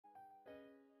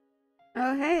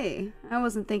Oh, hey. I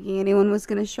wasn't thinking anyone was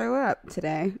gonna show up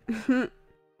today. Let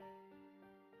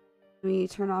me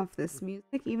turn off this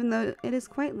music, even though it is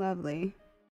quite lovely.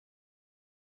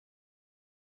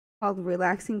 Called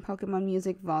Relaxing Pokemon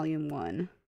Music Volume 1.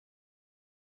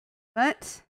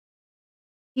 But,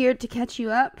 here to catch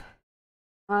you up,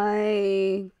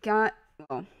 I got.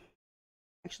 Well,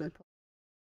 actually,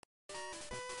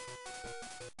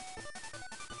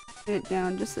 put it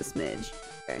down just a smidge.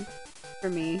 Okay. For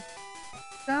me.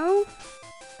 So,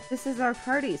 this is our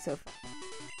party so far.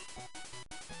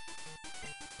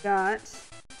 Got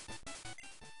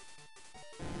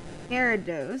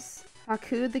Gyarados,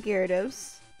 Haku the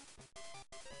Gyarados,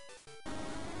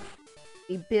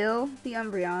 Bill the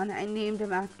Umbreon. I named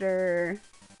him after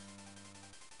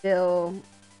Bill,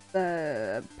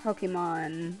 the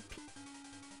Pokemon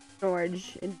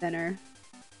storage inventor,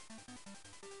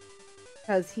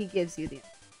 because he gives you the.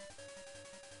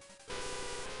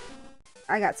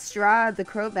 I got Strahd the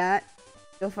Crobat.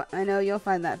 I know you'll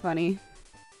find that funny.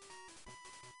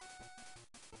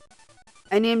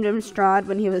 I named him Strahd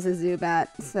when he was a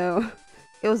Zubat, so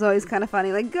it was always kind of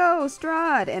funny. Like, go,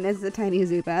 Strahd! And it's a tiny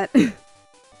Zubat.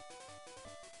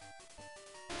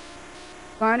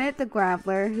 Garnet the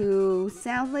Graveler, who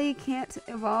sadly can't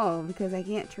evolve because I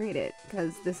can't trade it,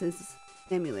 because this is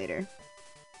an emulator.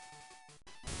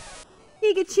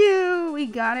 Pikachu! We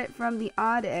got it from the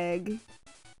Odd Egg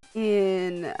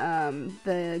in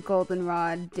the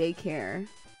Goldenrod daycare.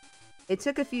 It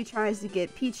took a few tries to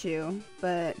get Pichu,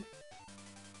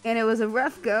 and it was a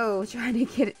rough go trying to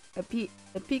get a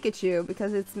Pikachu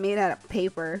because it's made out of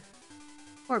paper.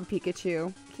 Poor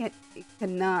Pikachu. It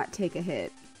cannot take a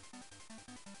hit.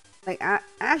 Like,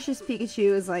 Ash's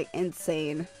Pikachu is, like,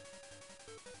 insane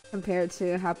compared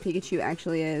to how Pikachu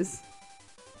actually is.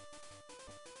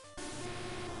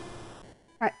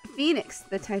 Phoenix,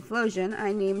 the Typhlosion.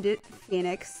 I named it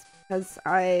Phoenix because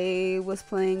I was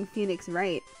playing Phoenix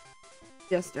Wright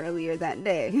just earlier that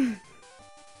day.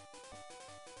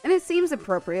 And it seems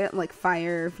appropriate, like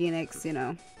Fire, Phoenix, you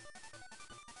know.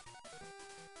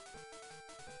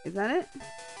 Is that it?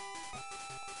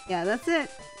 Yeah, that's it.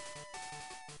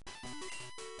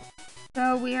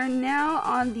 So we are now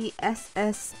on the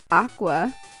SS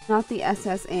Aqua, not the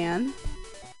SS Anne.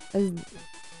 As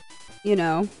you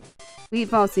know,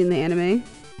 we've all seen the anime.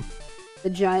 The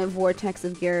giant vortex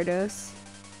of Gyarados.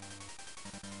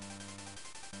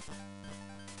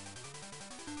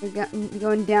 We're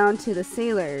going down to the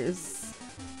sailors.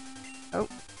 Oh.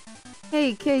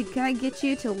 Hey kid, can I get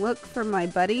you to look for my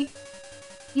buddy?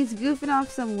 He's goofing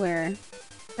off somewhere.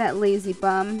 That lazy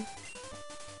bum.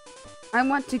 I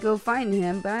want to go find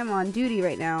him, but I'm on duty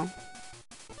right now.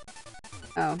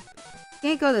 Oh.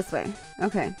 Can't go this way.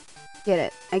 Okay. Get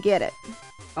it. I get it.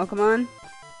 Oh, come on.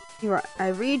 I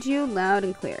read you loud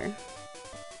and clear.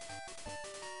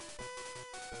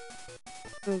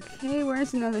 Okay,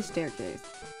 where's another staircase?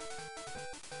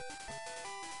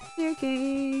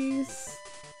 Staircase!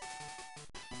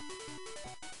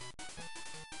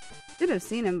 Should have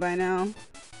seen him by now.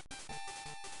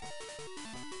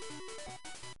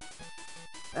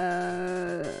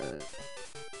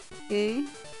 Okay.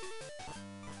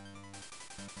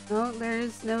 No,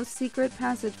 there's no secret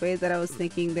passageway that I was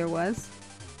thinking there was.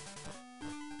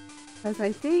 Because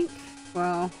I think...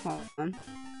 Well, hold on.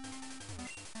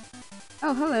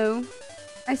 Oh, hello.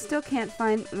 I still can't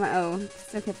find my... Oh,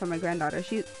 still can't find my granddaughter.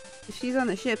 If she's on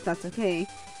the ship, that's okay.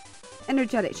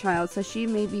 Energetic child, so she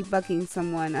may be bugging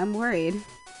someone. I'm worried.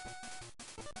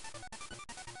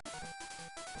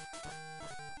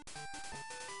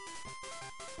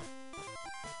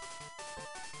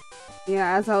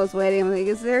 Yeah, as I was waiting, I'm like,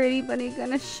 is there anybody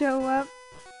gonna show up?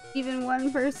 Even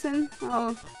one person?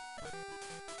 I'll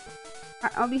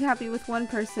be happy with one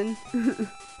person.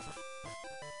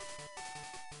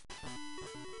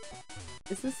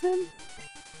 Is this him?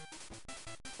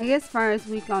 I guess Fire's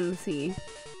weak on the sea.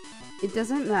 It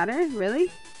doesn't matter?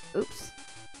 Really? Oops.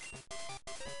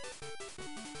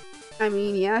 I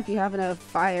mean, yeah, if you have enough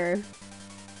fire,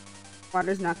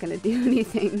 water's not gonna do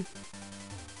anything.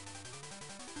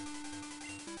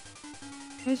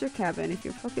 Here's your cabin. If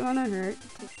your Pokemon are hurt,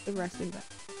 take the resting bath.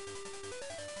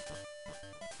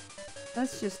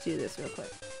 Let's just do this real quick.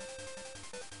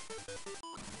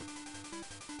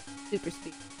 Super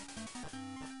speed.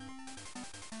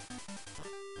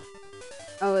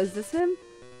 Oh, is this him?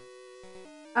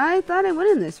 I thought I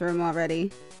went in this room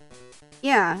already.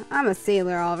 Yeah, I'm a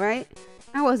sailor, alright.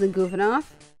 I wasn't goofing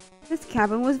off. This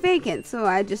cabin was vacant, so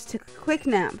I just took a quick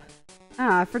nap.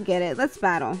 Ah, forget it. Let's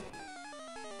battle.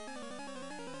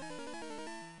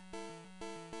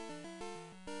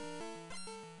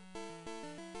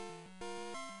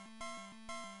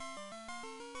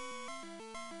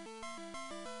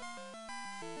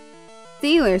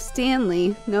 Sailor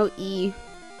Stanley. No E.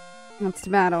 Wants to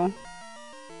battle.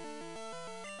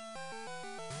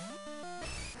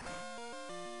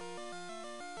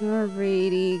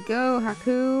 Alrighty, go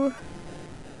Haku.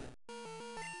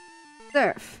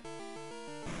 Surf.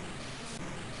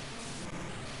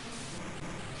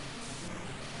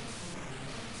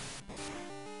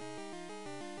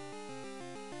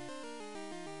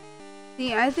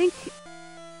 See, I think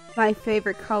my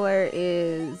favorite color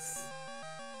is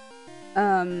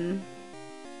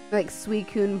like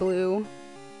Suicune blue,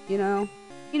 you know?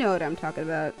 You know what I'm talking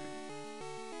about.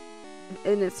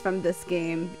 And it's from this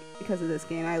game. Because of this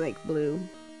game, I like blue.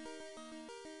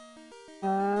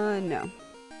 No.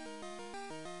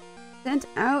 Sent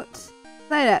out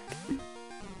Psyduck.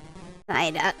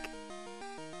 Psyduck.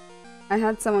 I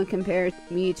had someone compare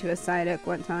me to a Psyduck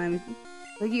one time.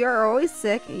 Like, you're always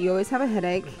sick, you always have a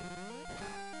headache.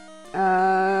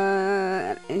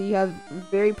 And you have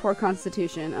very poor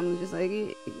constitution. I'm just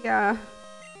like, yeah,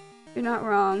 you're not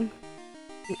wrong.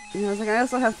 And I was like, I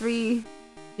also have 3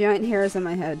 giant hairs on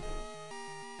my head.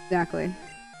 Exactly.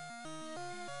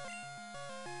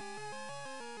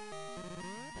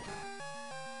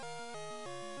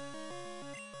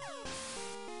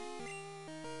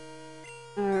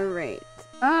 Alright.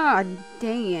 Ah,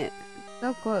 dang it.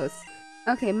 So close.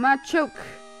 Okay, Machoke.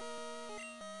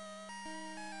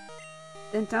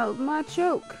 Sent out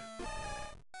Machoke.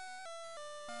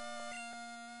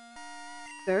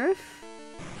 Surf.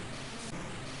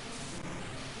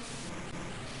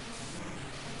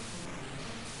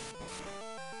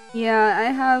 Yeah, I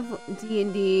have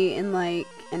D&D in like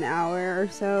an hour or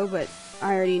so, but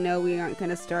I already know we aren't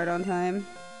gonna start on time.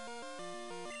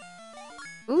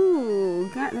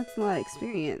 Ooh, God, that's a lot of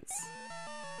experience.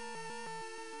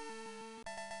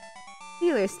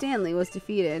 Sailor Stanley was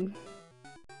defeated.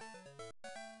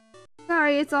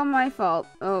 Sorry, it's all my fault.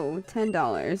 Oh,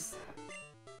 $10.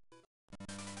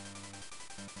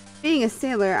 Being a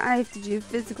sailor, I have to do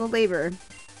physical labor.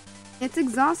 It's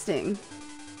exhausting.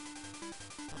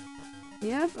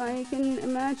 Yep, I can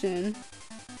imagine.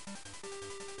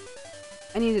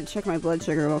 I need to check my blood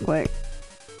sugar real quick.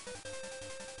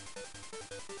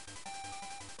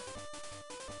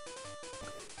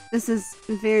 This is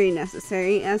very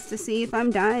necessary as to see if I'm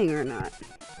dying or not.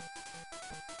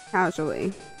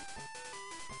 Casually.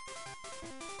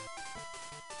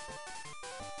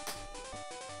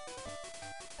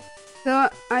 So,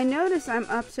 I notice I'm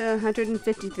up to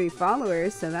 153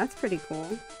 followers, so that's pretty cool.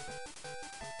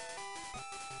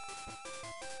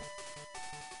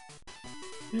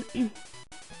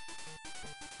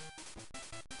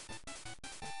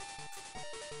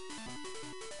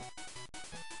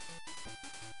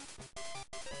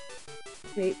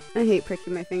 I hate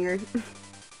pricking my finger.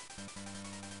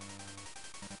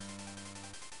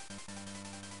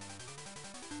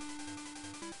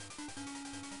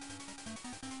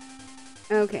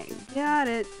 Okay, got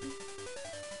it.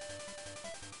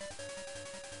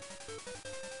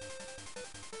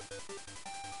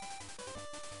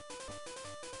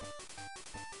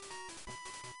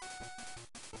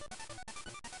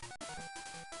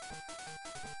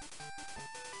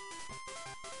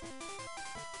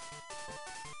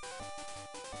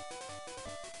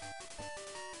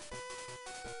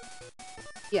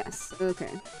 Yes, okay.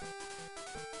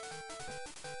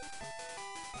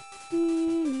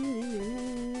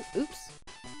 Oops.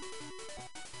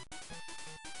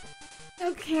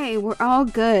 Okay, we're all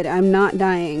good. I'm not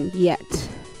dying yet.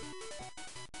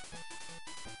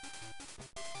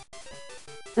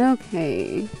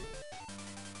 Okay.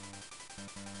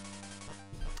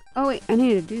 Oh wait, I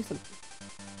need to do something.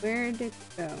 Where did it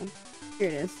go? Here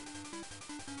it is.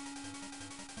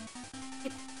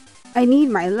 I need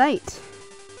my light.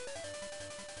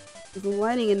 The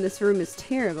lighting in this room is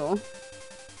terrible.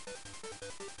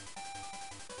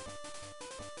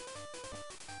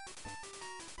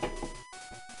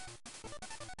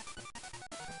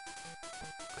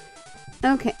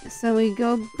 Okay, so we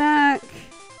go back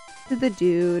to the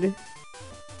dude.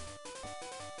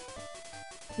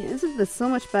 Yeah, isn't this so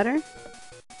much better?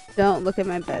 Don't look at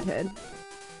my bedhead.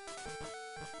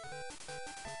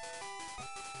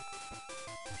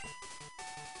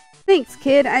 Thanks,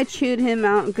 kid. I chewed him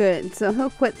out good, so he'll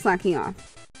quit slacking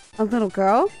off. A little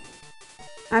girl?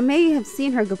 I may have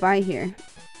seen her goodbye here.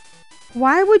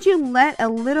 Why would you let a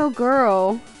little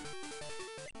girl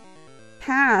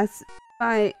pass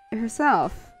by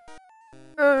herself?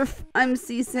 I'm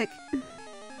seasick.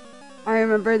 I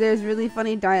remember there's really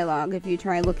funny dialogue if you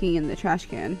try looking in the trash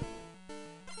can.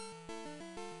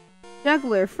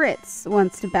 Juggler Fritz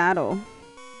wants to battle.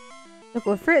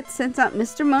 Juggler Fritz sends out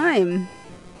Mr. Mime.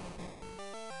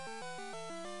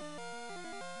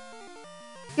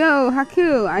 Yo,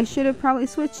 Haku, I should have probably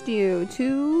switched you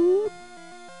to...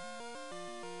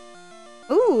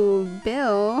 Ooh,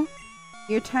 Bill.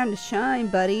 Your time to shine,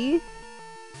 buddy.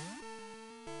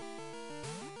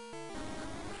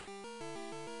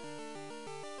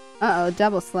 Uh-oh,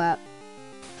 double slap.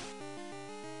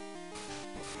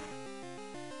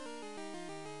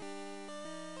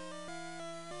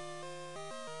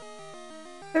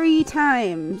 Three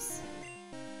times.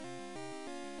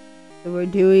 So we're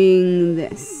doing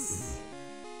this.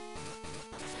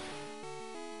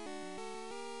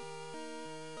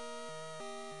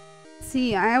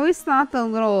 See, I always thought the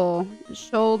little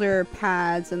shoulder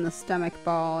pads and the stomach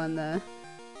ball and the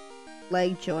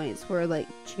leg joints were like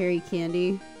cherry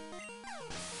candy.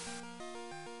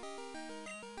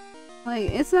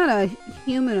 Like, it's not a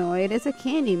humanoid, it's a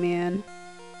candy man.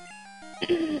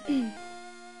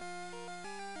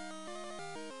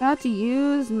 About to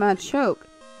use my choke.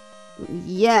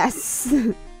 Yes!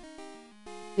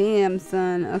 Damn,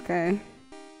 son. Okay.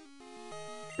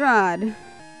 Rod.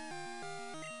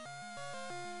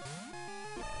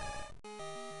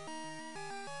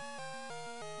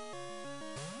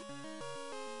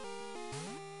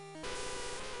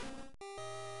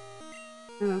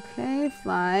 Okay,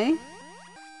 fly.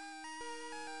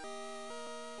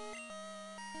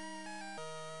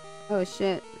 Oh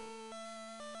shit.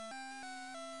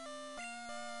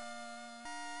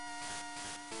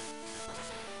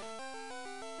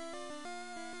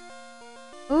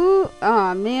 Ooh,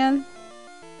 aw, man.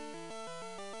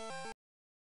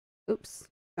 Oops.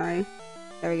 Sorry.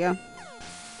 There we go.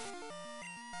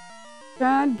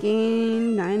 Strahd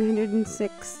gained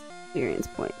 906 experience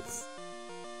points.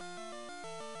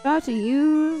 About to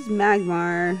use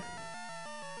Magmar.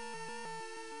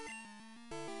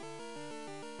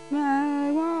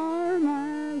 Magmar.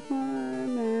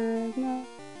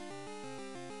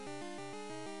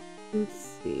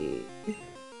 Let's see.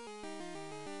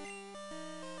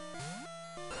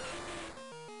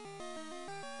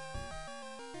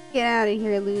 Get out of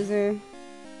here, loser.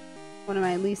 One of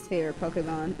my least favorite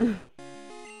Pokemon.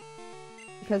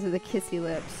 Because of the kissy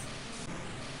lips.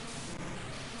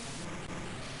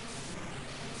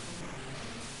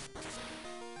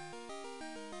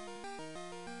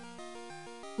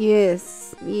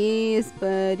 Yes, yes,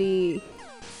 buddy.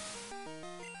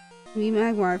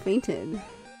 Magmar fainted.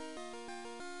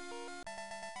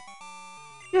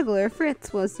 Juggler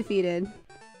Fritz was defeated.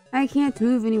 I can't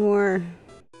move anymore.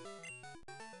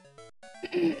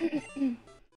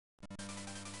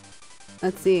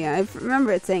 Let's see, I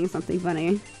remember it saying something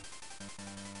funny.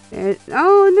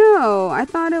 Oh no, I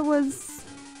thought it was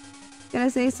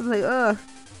gonna say something like, ugh,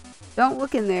 don't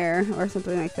look in there, or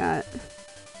something like that.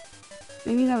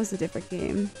 Maybe that was a different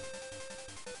game.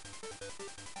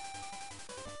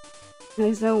 I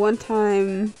just know one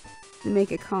time to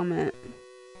make a comment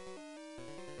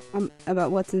about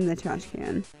what's in the trash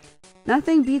can.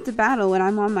 Nothing beats a battle when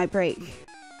I'm on my break.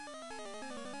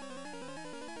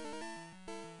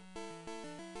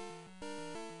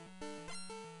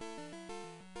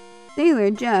 Sailor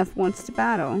Jeff wants to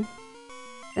battle.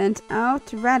 Sent out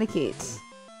to Eradicate.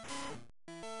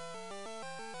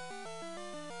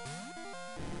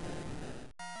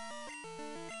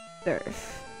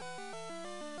 Surf.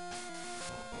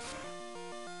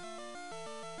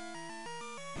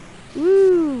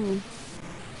 Woo!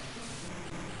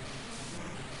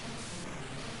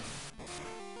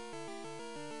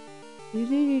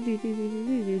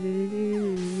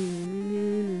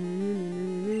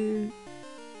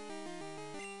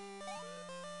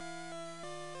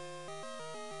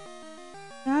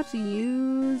 How to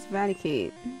use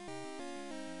Eradicate.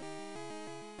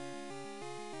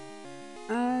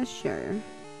 Sure.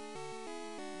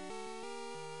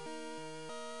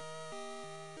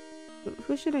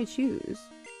 Who should I choose?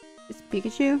 Is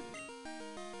Pikachu?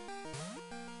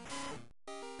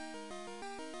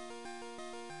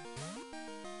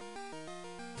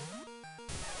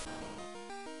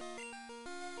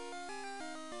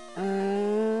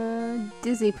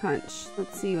 Dizzy Punch.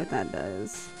 Let's see what that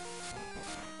does.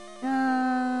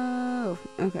 Oh,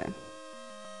 okay.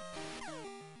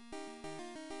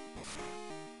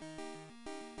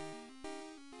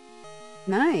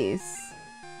 Nice.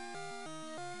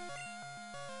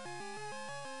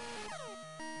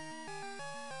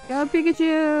 Go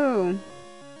Pikachu!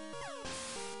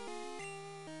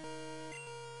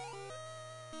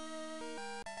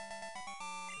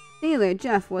 Sailor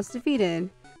Jeff was defeated.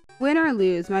 Win or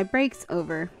lose, my break's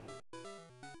over.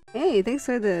 Hey, thanks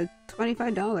for the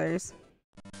 $25.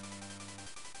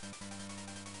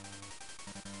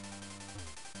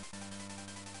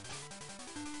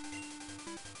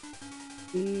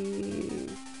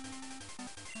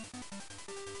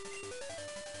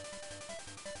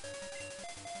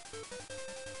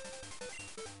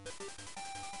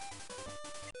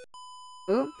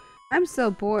 Oh, I'm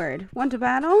so bored. Want to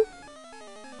battle?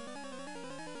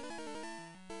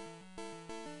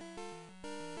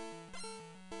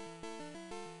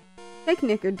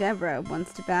 Picnicker Deborah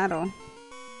wants to battle.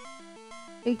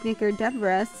 Picnicker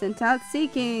Deborah sent out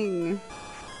seeking.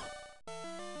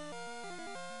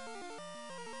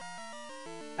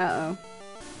 Uh-oh.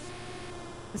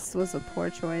 This was a poor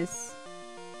choice.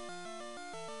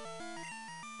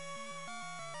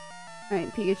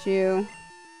 Alright, Pikachu.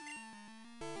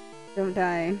 Don't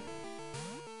die.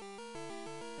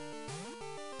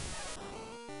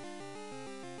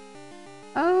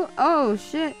 Oh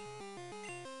shit.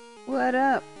 What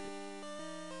up?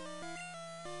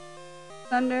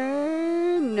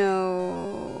 Thunder?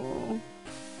 No.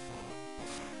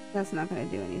 That's not gonna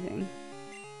do anything.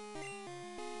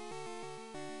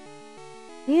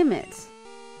 Damn it.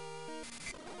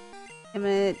 Damn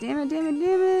it, damn it, damn it,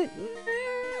 damn it.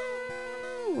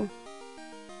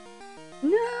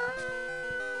 No!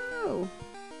 No!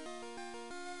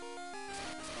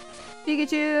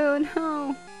 Pikachu,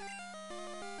 no!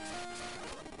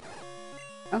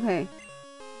 Okay.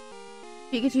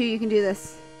 Pikachu, you can do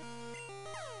this.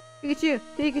 Pikachu!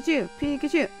 Pikachu!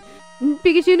 Pikachu!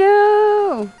 Pikachu,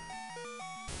 no!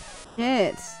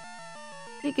 Shit.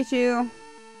 Pikachu.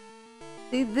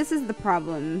 See, this is the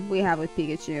problem we have with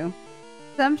Pikachu.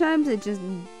 Sometimes it just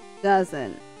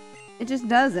doesn't. It just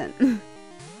doesn't.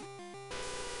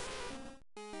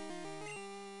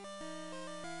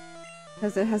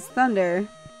 Because it has thunder.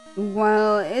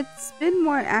 Well, it's been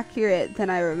more accurate than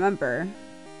I remember.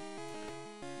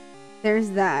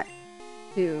 There's that,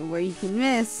 too, where you can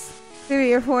miss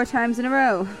 3 or 4 times in a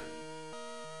row.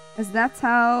 Because that's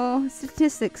how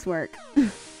statistics work.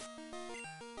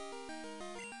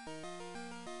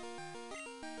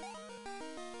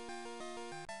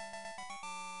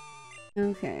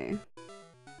 Okay.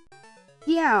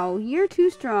 Yow, you're too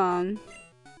strong.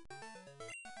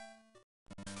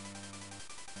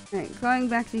 Alright, going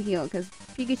back to heal, because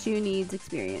Pikachu needs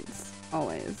experience.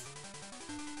 Always.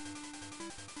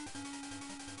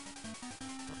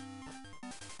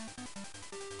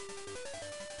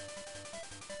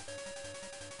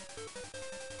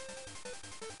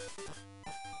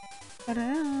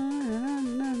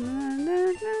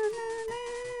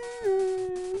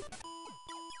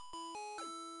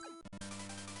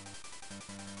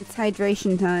 It's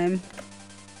hydration time.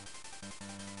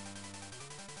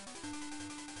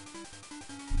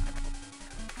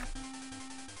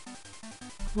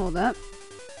 Hold up.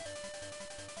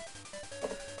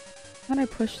 How'd I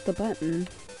push the button?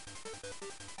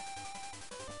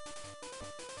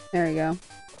 There we go.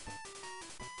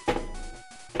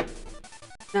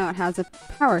 Now it has a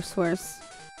power source.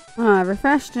 Ah,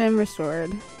 refreshed and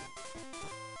restored.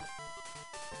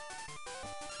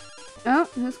 Oh,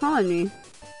 who's calling me?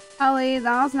 Tully,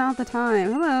 now's not the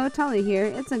time. Hello, Tully here.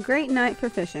 It's a great night for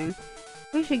fishing.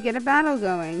 We should get a battle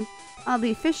going. I'll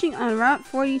be fishing on Route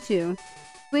 42.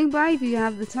 Swing by if you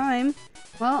have the time.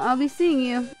 Well, I'll be seeing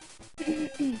you.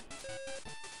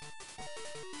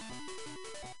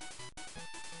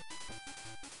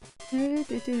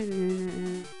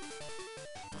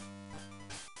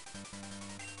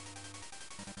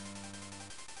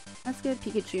 Let's get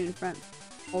Pikachu in front,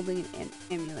 holding an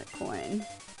amulet coin.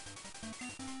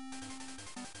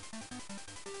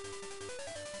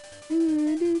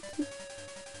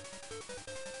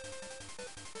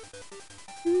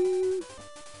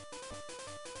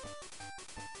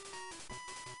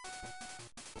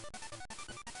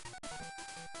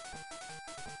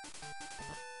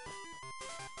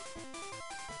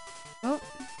 Oh.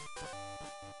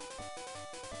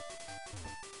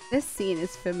 This scene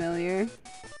is familiar.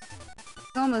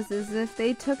 It's almost as if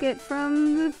they took it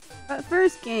from the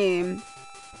first game.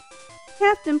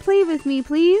 Captain, play with me,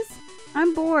 please.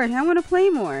 I'm bored. I want to play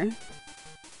more.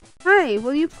 Hi,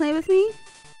 will you play with me?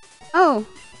 Oh.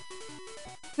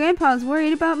 Grandpa's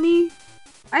worried about me.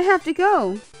 I have to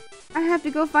go. I have to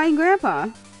go find Grandpa.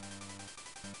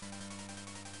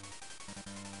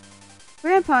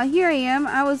 Grandpa, here I am.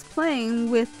 I was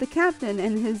playing with the captain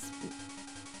and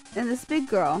this big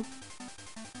girl.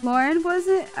 Lauren, was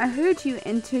it? I heard you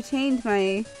entertained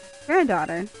my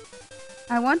granddaughter.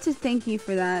 I want to thank you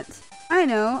for that. I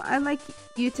know. I'd like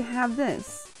you to have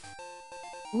this.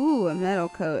 Ooh, a metal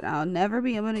coat I'll never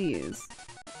be able to use.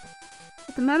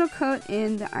 Put the metal coat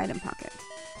in the item pocket.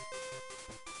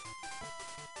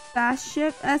 Fast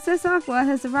ship SS Aqua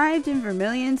has arrived in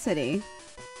Vermilion City.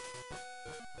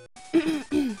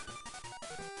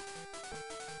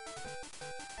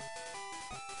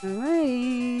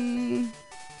 Alrighty.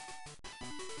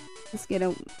 Let's get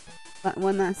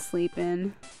one last sleep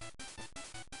in.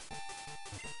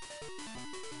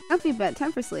 Comfy bed,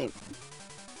 time for sleep.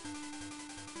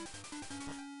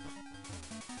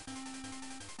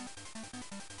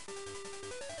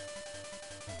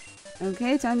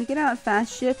 Okay, time to get out.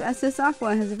 Fast ship SS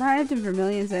Aqua has arrived in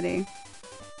Vermilion City.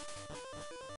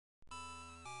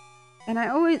 And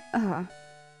I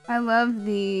love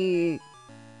the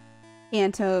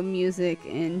Kanto music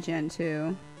in Gen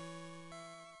 2.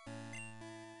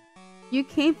 You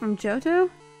came from Johto?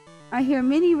 I hear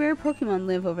many rare Pokemon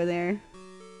live over there.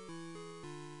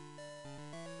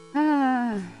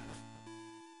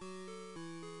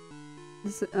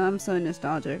 I'm so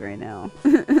nostalgic right now.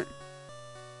 The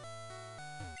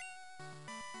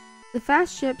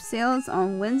fast ship sails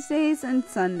on Wednesdays and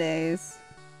Sundays.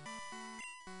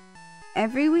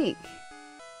 Every week.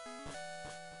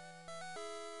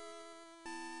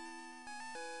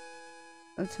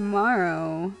 So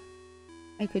tomorrow,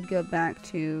 I could go back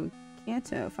to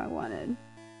Kanto if I wanted.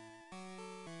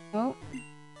 Oh.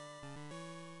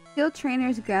 Skilled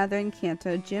trainers gather in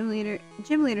Kanto. Gym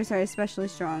leaders are especially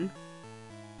strong.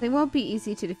 They won't be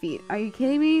easy to defeat. Are you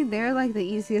kidding me? They're like the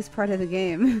easiest part of the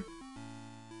game.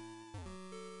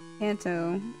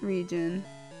 Kanto region.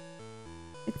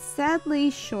 It's sadly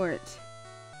short.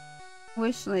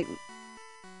 Wish like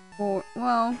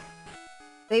well,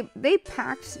 they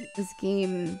packed this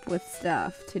game with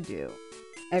stuff to do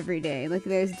every day. Like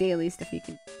there's daily stuff you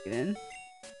can do in.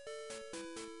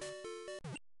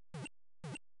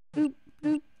 Bloop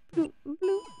bloop bloop bloop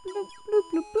bloop bloop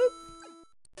bloop bloop.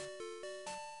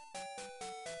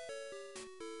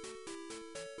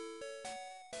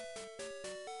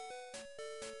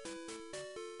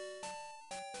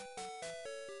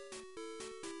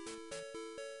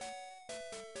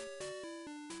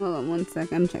 Hold on one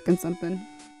sec, I'm checking something.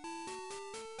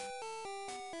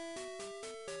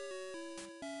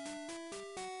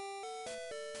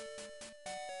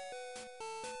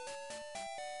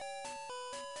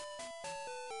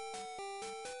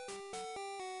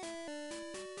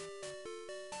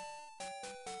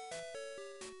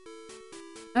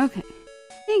 Okay.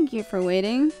 Thank you for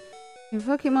waiting. Your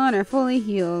Pokemon are fully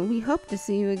healed. We hope to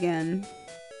see you again.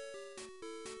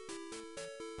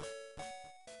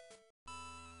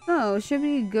 So, should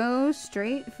we go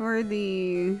straight for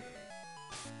the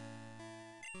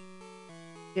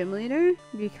gym leader?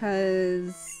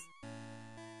 Because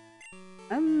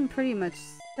I'm pretty much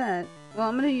set. Well,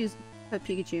 I'm gonna put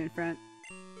Pikachu in front.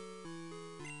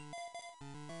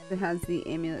 It has the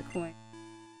amulet coin.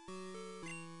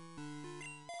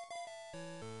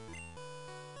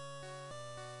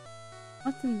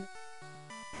 What's in?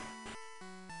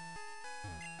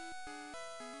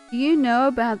 Do you know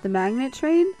about the magnet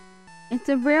train? It's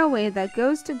a railway that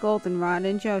goes to Goldenrod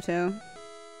and Johto.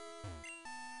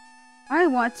 I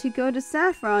want to go to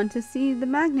Saffron to see the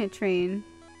magnet train.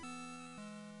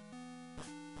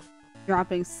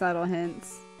 Dropping subtle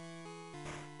hints.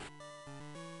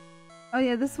 Oh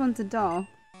yeah, this one's a doll.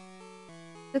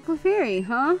 The Clefairy,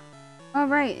 huh?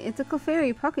 Alright, it's a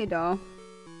Clefairy Poké doll.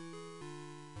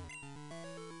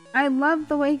 I love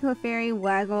the way Clefairy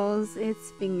waggles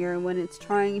its finger when it's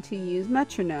trying to use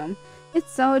metronome.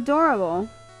 It's so adorable.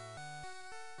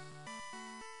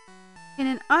 In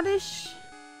an oddish...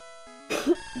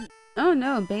 oh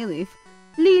no, Bayleaf.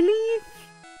 Leaf!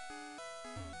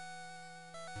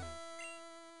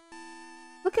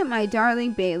 Look at my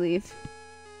darling Bayleaf.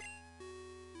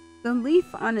 The leaf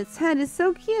on its head is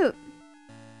so cute.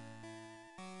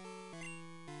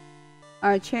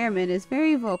 Our chairman is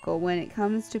very vocal when it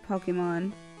comes to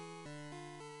Pokemon.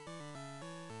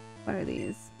 What are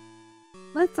these?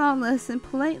 Let's all listen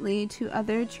politely to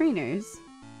other trainers.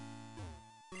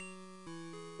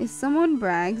 If someone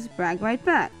brags, brag right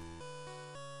back.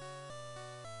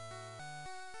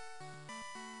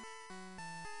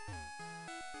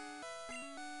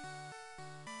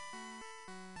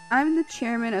 I'm the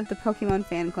chairman of the Pokemon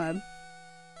fan club.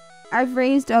 I've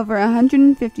raised over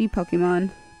 150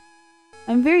 Pokemon.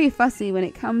 I'm very fussy when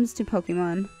it comes to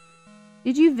Pokemon.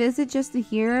 Did you visit just to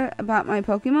hear about my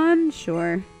Pokemon?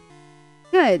 Sure.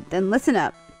 Good, then listen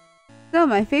up. So,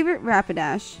 my favorite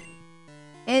Rapidash.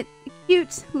 It's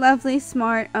cute, lovely,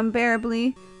 smart,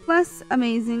 unbearably, plus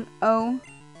amazing. Oh.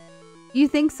 You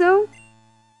think so?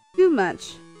 Too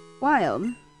much. Wild.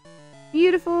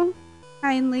 Beautiful.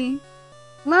 Kindly.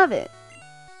 Love it.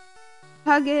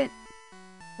 Hug it.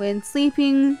 When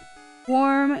sleeping.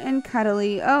 Warm and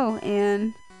cuddly. Oh,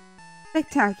 and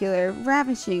spectacular,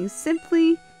 ravishing,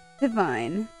 simply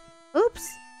divine. Oops!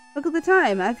 Look at the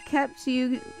time. I've kept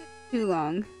you too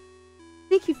long.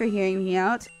 Thank you for hearing me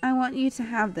out. I want you to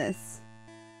have this.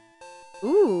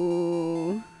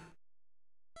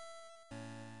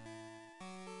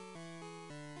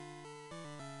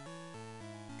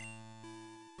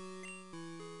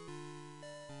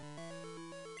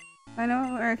 I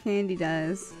know what our candy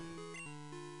does.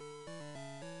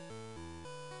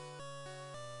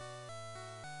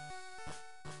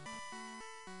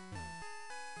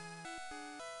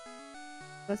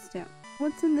 What's down?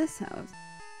 What's in this house?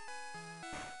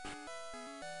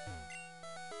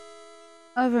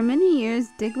 Over many years,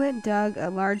 Diglett dug a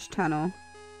large tunnel.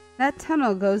 That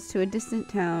tunnel goes to a distant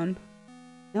town.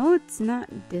 No, it's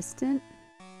not distant.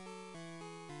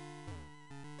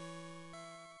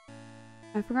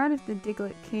 I forgot if the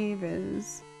Diglett cave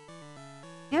is...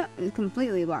 Yep, it's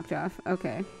completely blocked off.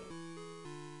 Okay.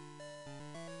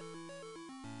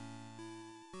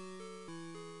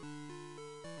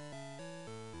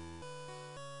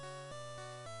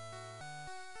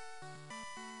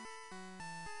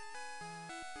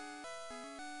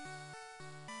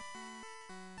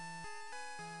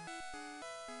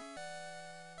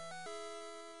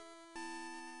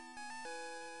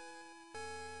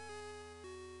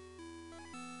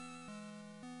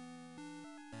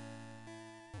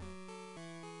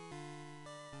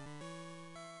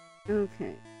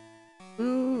 Okay.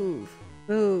 Move.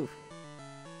 Move.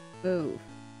 Move.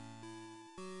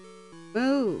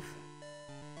 Move.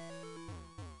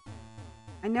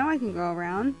 I know I can go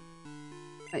around,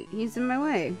 but he's in my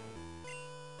way.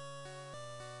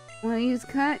 Will I use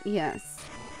cut? Yes.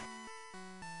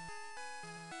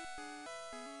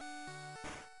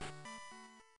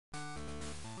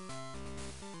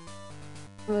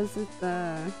 Was it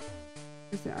the...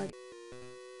 Where's the art?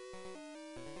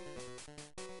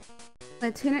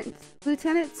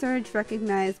 Lieutenant Surge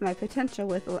recognized my potential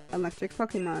with electric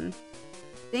Pokemon.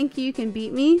 Think you can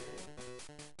beat me?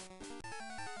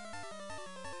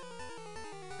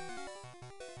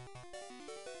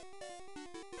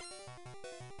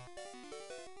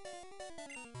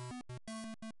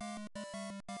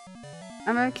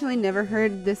 I've actually never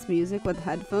heard this music with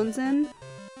headphones in.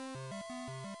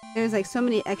 There's like so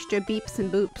many extra beeps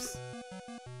and boops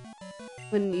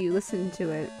when you listen to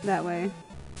it that way.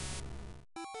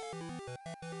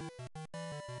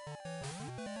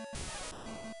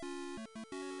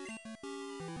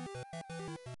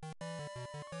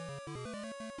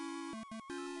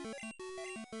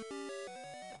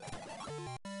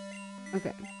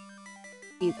 Okay.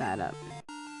 Eat that up.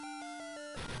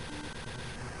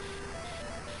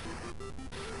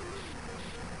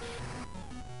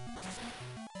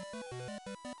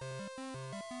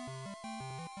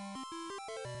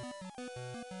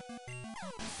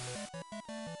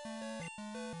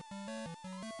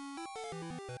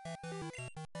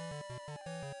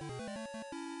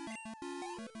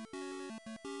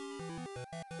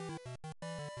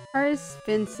 Paris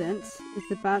Vincent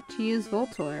is about to use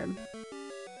Voltorb.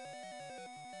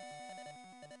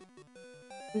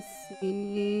 Let's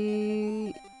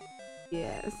see.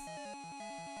 Yes.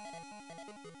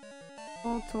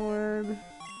 Voltorb.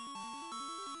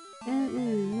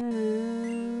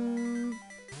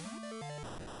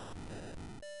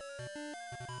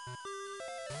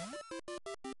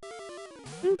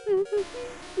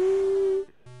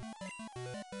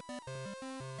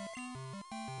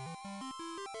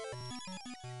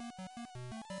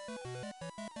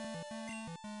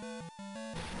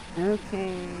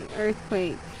 Okay,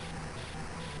 Earthquake.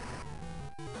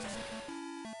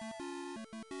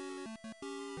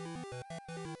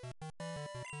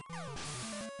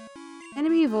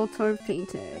 Enemy Voltorb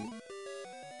fainted.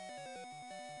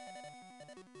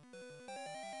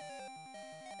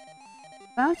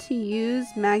 About to use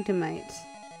Magnemite.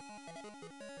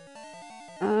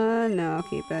 No, I'll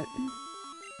keep it.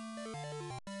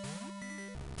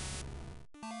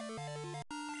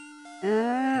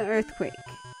 Earthquake.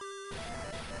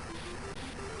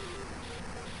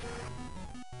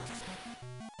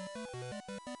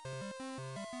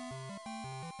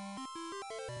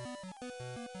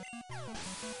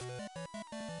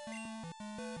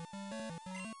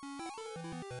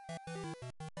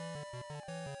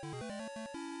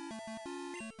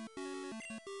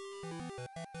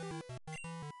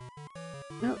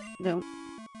 Nope, don't.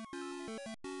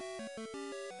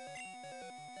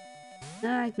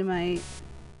 Magnemite.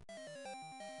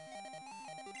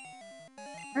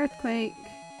 Earthquake.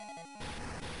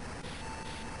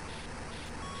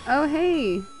 Oh,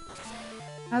 hey!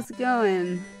 How's it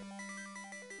going?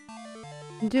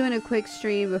 I'm doing a quick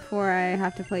stream before I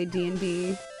have to play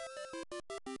D&D.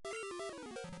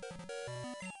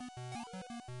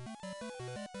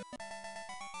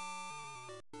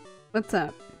 What's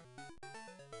up?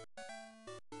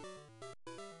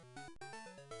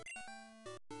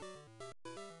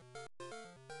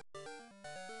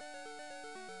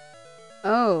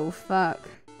 Oh, fuck.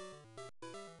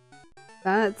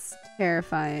 That's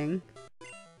terrifying.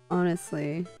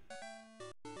 Honestly.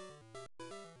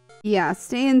 Yeah,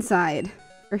 stay inside.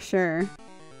 For sure.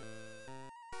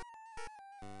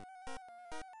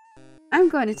 I'm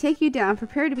going to take you down.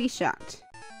 Prepare to be shocked.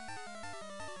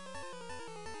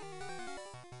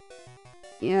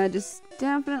 Yeah, just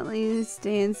definitely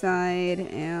stay inside,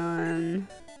 and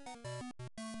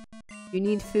if you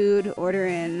need food, order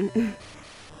in.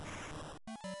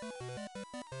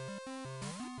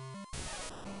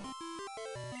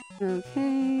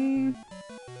 Okay.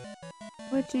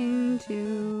 Switching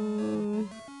to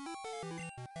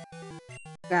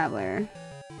Graveler.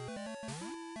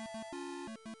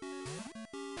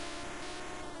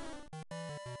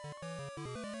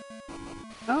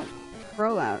 Oh,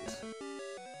 rollout.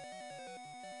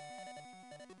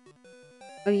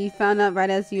 Oh, you found out right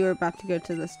as you were about to go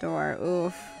to the store.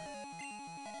 Oof.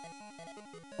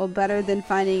 Well, better than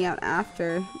finding out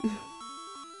after.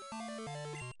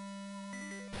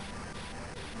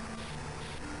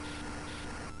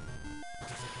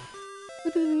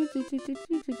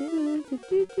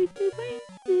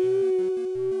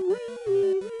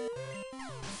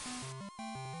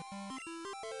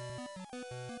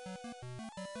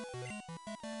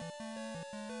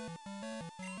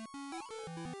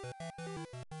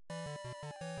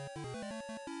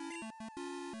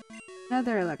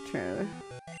 Another electrode.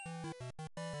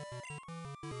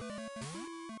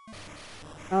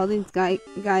 All these guys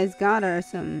got are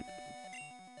some...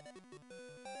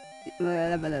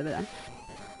 Blah, blah, blah, blah.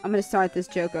 I'm gonna start this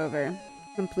joke over.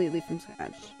 Completely from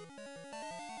scratch.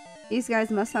 These guys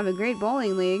must have a great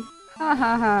bowling league. Ha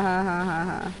ha ha ha ha ha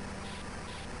ha.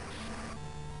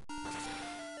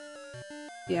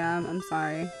 Yeah, I'm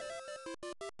sorry.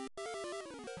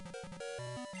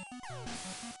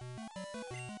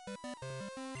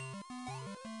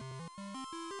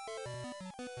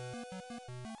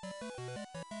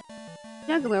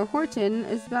 Juggler Horton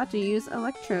is about to use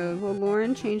Electrode. Will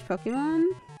Lauren change Pokemon?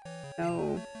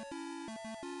 No.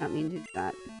 Not mean to do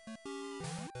that.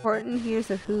 Horton hears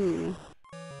a who.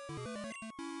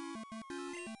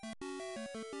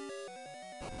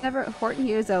 Never. Horton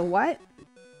hears a what?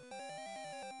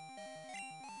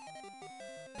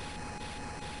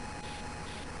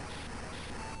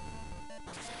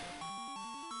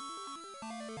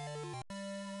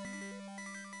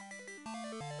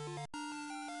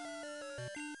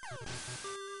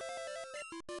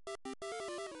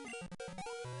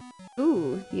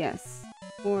 Ooh, yes.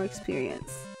 More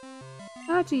experience.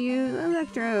 How to use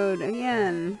Electrode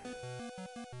again.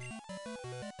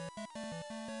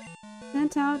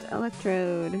 Sent out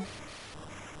Electrode.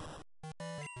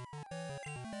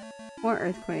 More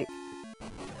Earthquake.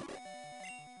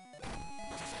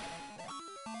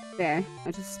 There,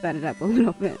 I just sped it up a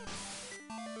little bit.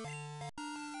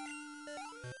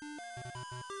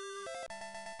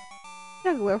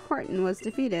 Juggler Horton was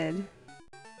defeated.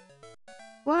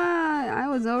 What? I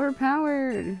was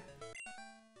overpowered.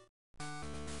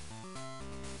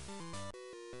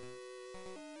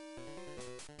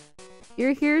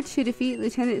 You're here to defeat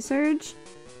Lieutenant Surge?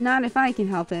 Not if I can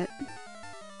help it.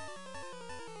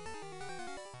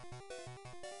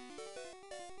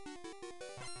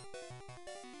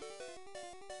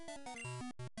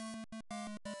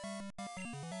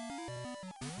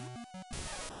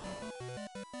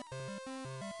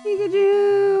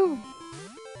 Pikachu!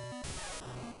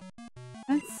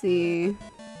 Let's see.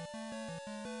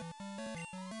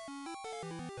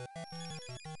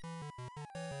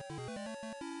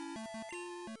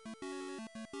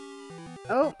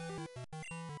 Oh!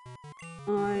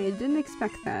 I didn't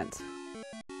expect that.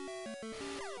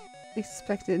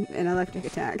 Expected an electric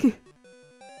attack.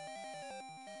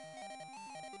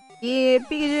 Yeah,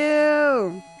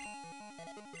 Pikachu!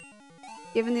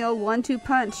 Giving the old 1-2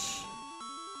 punch.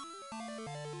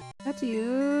 Got to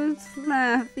use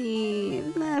Fluffy.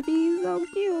 Fluffy's so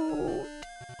cute.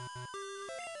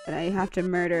 But I have to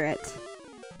murder it.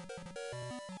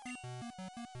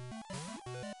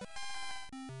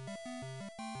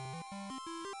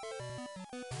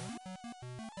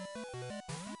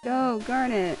 Go,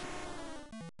 Garnet.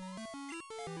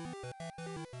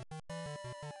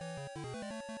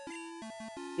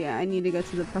 Yeah, I need to go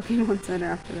to the Pokemon Center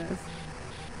after this.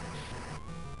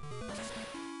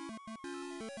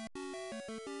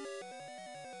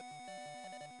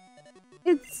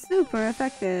 It's super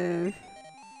effective.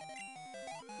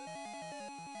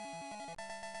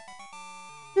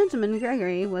 Gentleman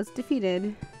Gregory was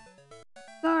defeated.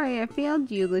 Sorry, I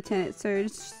failed you, Lieutenant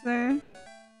Surge, sir.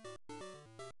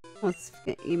 Let's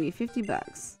give me 50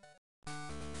 bucks.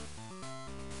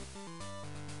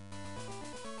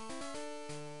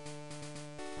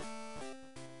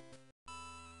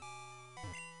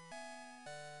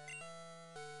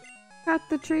 Cut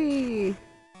the tree!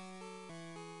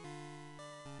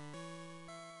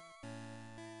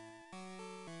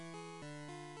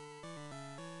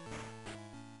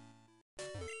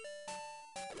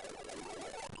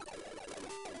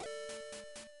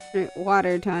 Alright,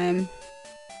 water time.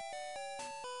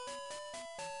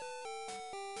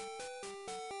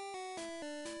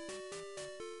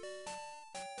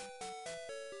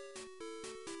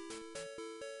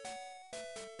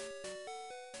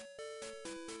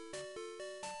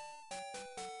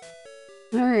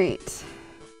 Alright.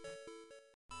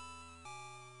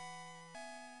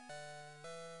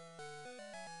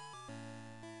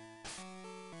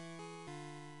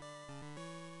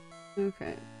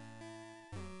 Okay.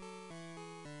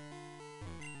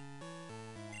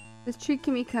 This tree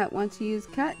can be cut. Want to use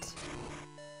cut?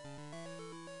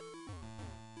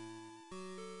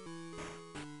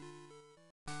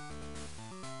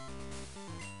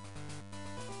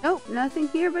 Nope, nothing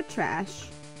here but trash.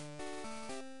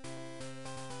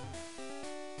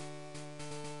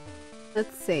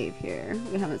 Let's save here.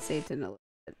 We haven't saved in a little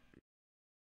bit.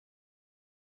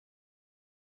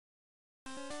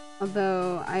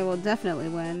 Although, I will definitely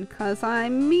win, cause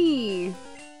I'm me!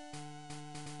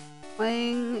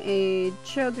 Playing a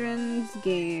children's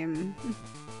game.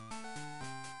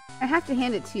 I have to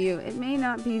hand it to you, it may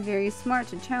not be very smart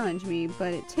to challenge me,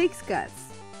 but it takes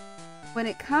guts. When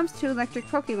it comes to electric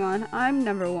Pokemon, I'm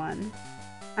 #1.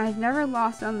 I've never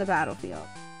lost on the battlefield.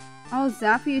 I'll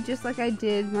zap you just like I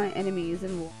did my enemies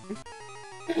in war.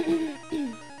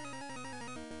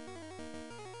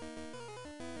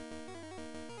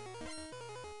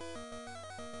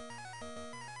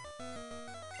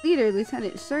 Leader,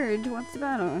 Lieutenant Surge wants to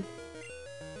battle.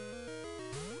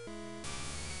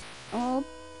 Oh,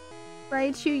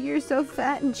 Raichu, you're so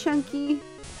fat and chunky.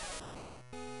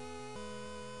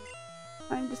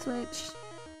 Time to switch.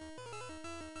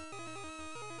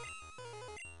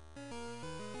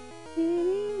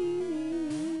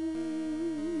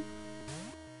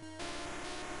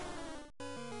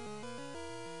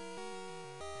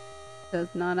 Does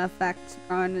not affect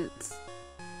Garnet's.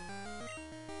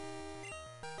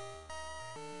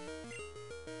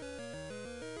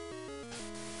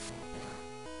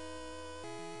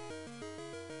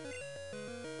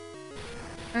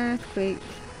 Earthquake.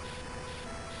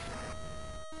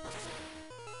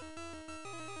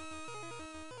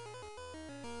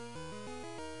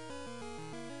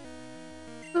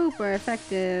 Super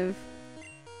effective.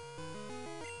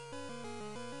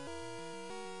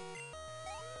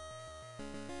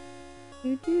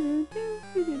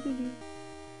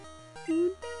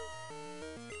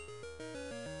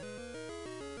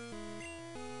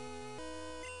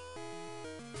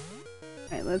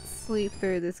 Alright, let's sleep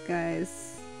through this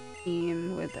guy's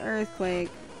team with Earthquake.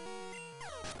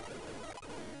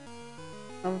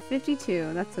 Level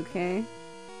 52, that's okay.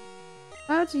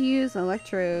 About to use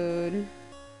Electrode.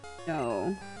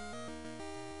 No.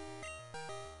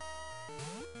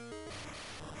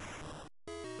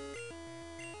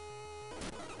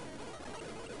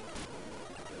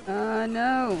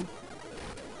 No.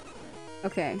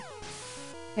 Okay.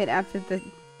 Hit after the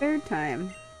third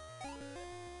time.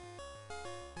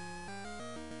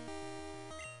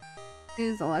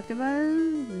 Use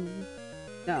Electabuzz?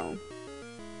 No.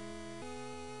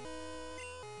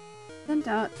 Sent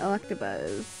out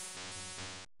Electabuzz.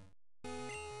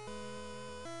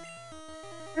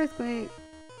 Earthquake.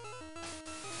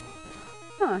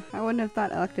 Huh, I wouldn't have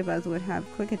thought Electabuzz would have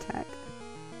quick attack.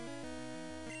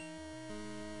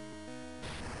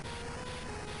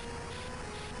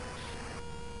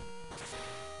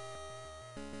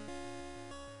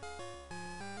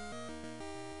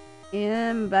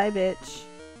 And bye, bitch.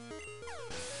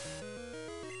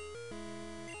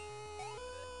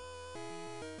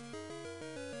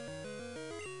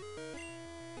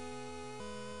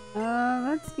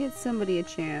 Let's get somebody a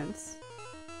chance.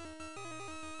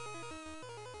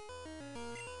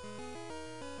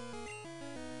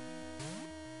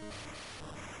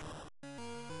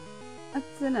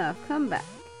 That's enough. Come back.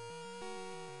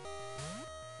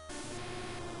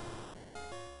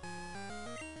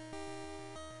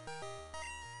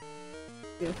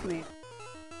 With me.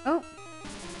 Oh.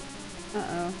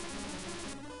 Uh-oh.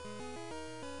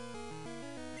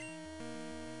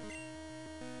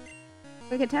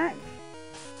 Quick attack.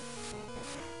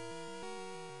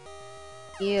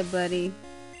 Yeah, buddy.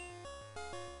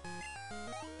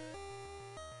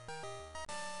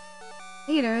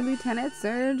 Leader, Lieutenant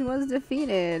Surge was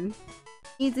defeated.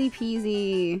 Easy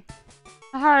peasy.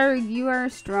 Harg, you are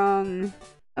strong.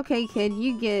 Okay, kid,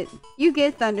 you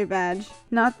get Thunder Badge,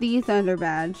 not the Thunder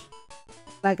Badge,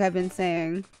 like I've been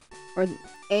saying, or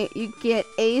you get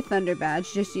a Thunder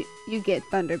Badge, just you get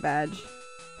Thunder Badge.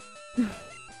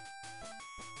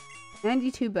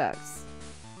 92 bucks.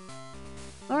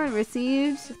 Lauren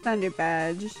received Thunder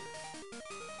Badge.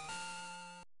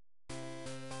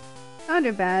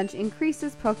 Founder Badge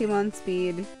increases Pokemon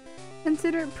speed.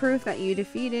 Consider it proof that you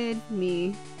defeated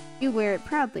me. You wear it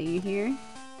proudly, you hear?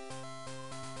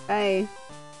 Bye.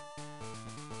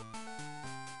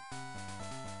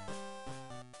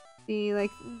 See, like,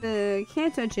 the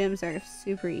Kanto gyms are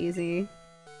super easy.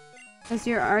 Because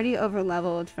you're already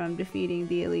overleveled from defeating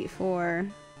the Elite Four.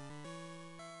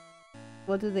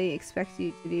 What do they expect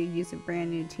you to do? Use a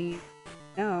brand new team?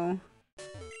 No.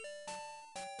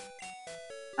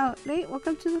 Oh, Nate,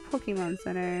 welcome to the Pokemon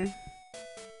Center.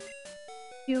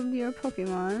 Heal your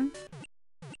Pokemon.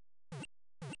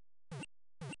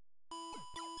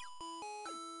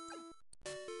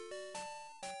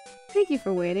 Thank you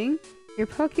for waiting. Your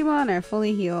Pokemon are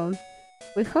fully healed.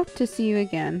 We hope to see you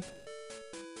again.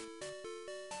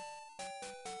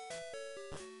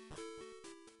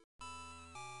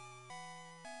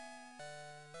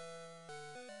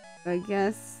 I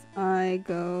guess I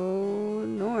go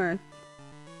north.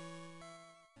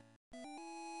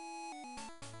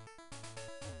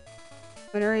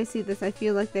 Whenever I see this, I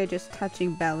feel like they're just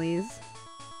touching bellies.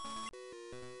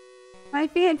 My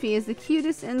Phanpy is the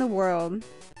cutest in the world.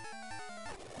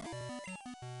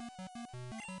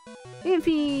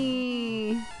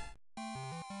 Phanpy!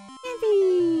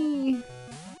 Phanpy!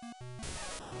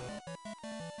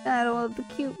 Battle of the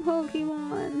cute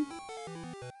Pokemon.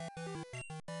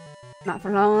 Not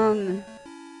for long.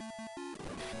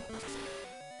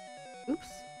 Oops.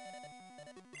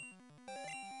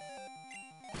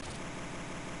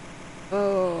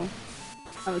 Oh,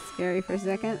 that was scary for a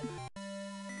second.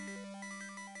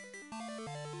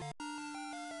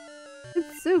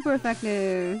 It's super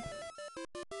effective.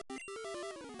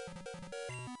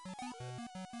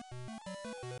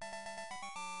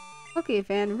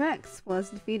 Pokefan Rex was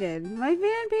defeated. My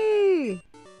Phanpy!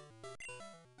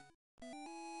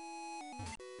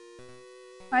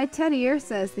 My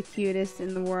Teddiursa is the cutest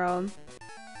in the world.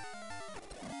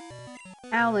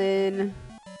 Alan.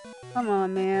 Come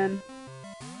on, man.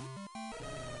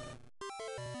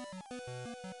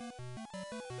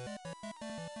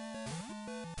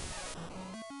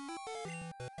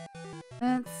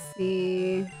 Let's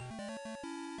see.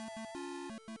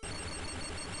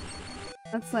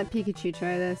 Let's let Pikachu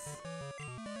try this.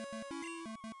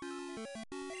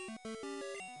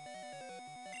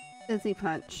 Dizzy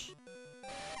Punch.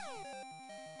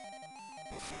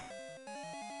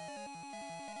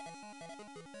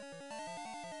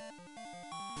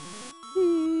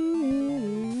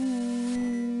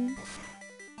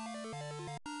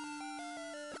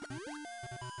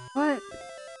 What?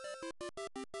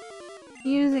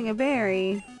 Using a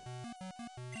berry?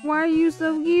 Why are you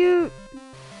so cute?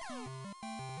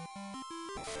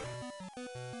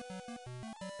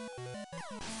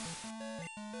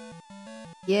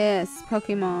 Yes,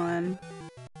 Pokemon.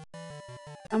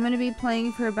 I'm gonna be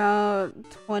playing for about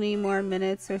 20 more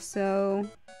minutes or so.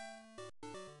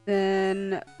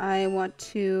 Then I want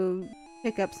to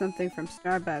pick up something from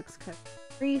Starbucks because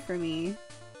it's free for me.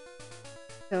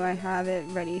 So I have it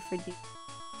ready for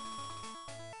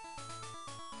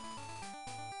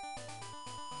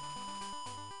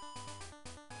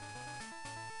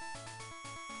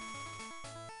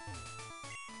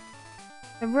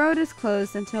The road is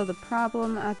closed until the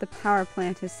problem at the power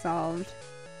plant is solved.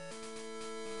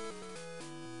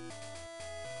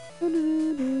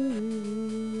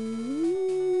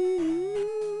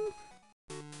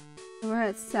 We're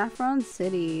at Saffron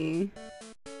City.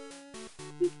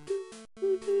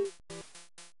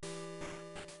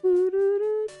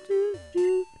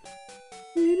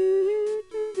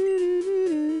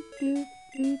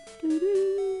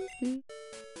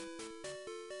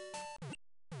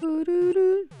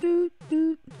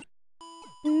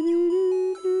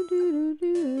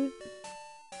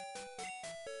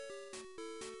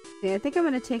 Yeah, I think I'm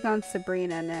gonna take on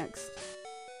Sabrina next.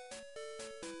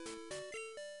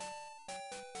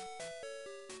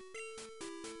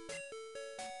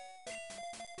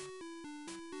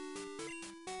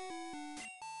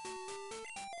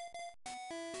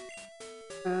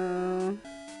 Oh.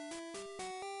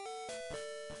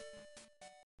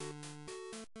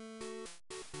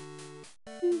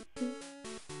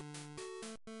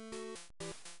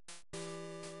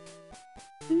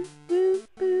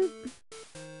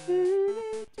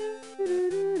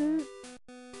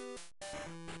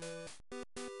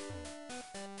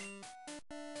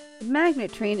 The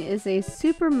Magnet Train is a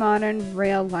super modern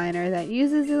rail liner that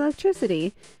uses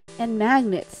electricity and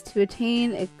magnets to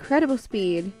attain incredible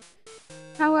speed.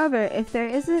 However, if there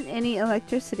isn't any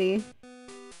electricity...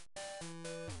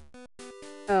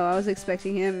 Oh, I was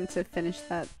expecting him to finish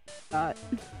that thought.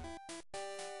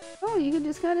 Oh, you can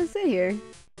just kind of sit here.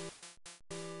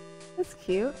 That's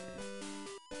cute.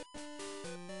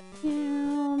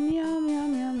 Meow, meow, meow,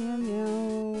 meow, meow,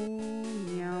 meow.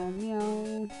 Meow,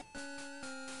 meow.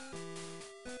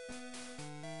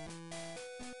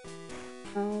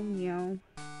 Oh, meow.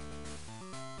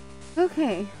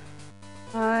 Okay.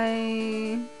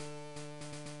 I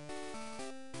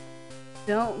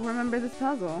don't remember this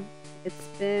puzzle. It's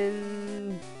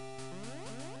been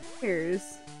years.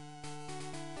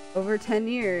 Over 10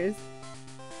 years.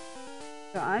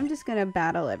 So I'm just gonna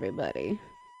battle everybody.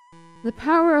 The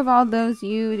power of all those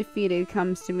you defeated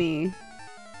comes to me.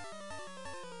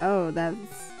 Oh,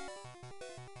 that's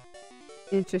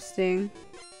interesting.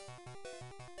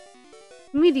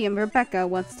 Medium Rebecca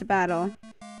wants to battle.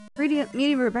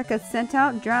 Medium Rebecca sent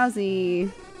out Drowsy.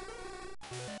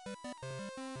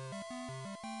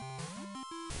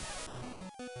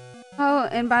 Oh,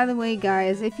 and by the way,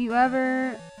 guys, if you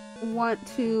ever want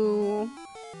to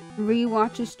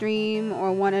rewatch a stream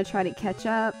or want to try to catch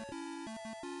up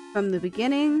from the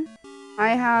beginning, I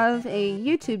have a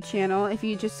YouTube channel. If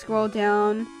you just scroll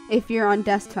down, if you're on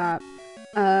desktop,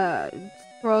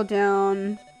 scroll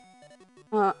down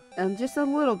just a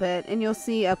little bit and you'll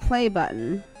see a play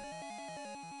button.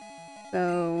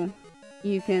 So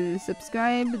you can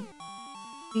subscribe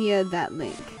via that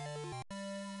link.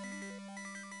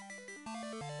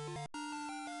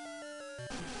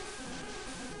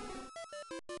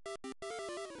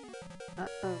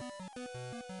 Uh-oh.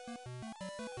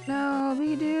 No,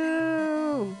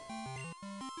 Redo!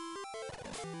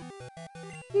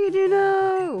 Redo,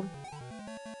 no!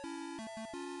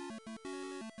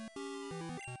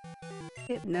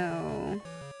 No.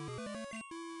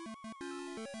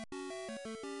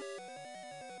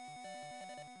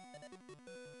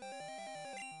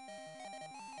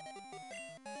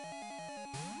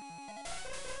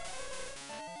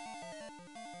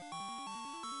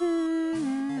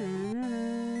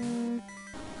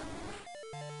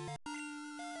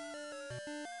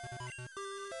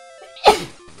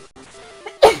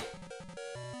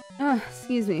 Oh,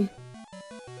 excuse me.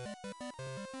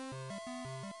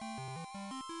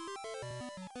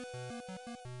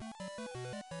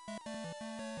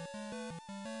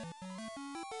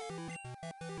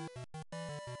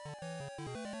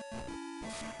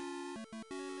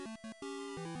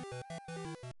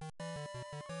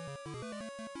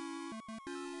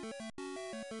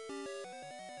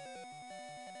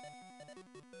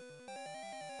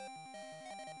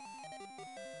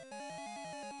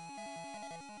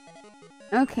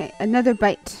 Okay, another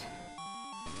bite.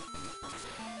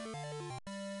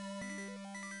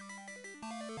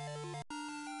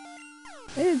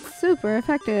 It's super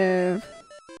effective.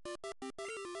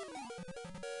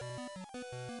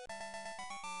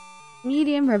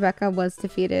 Medium Rebecca was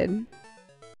defeated.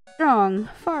 Strong.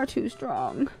 Far too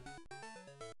strong.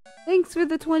 Thanks for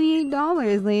the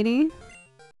 $28, lady.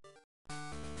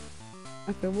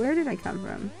 Okay, where did I come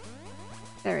from?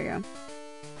 There we go.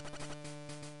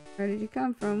 Where did you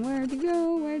come from? Where'd you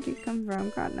go? Where'd you come from?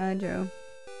 Cotton Eye Joe.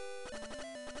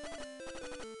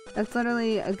 That's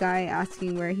literally a guy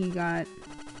asking where he got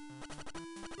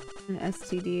an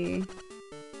STD.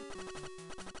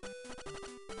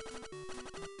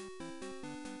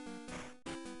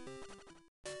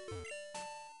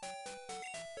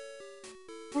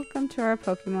 Welcome to our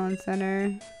Pokemon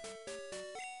Center.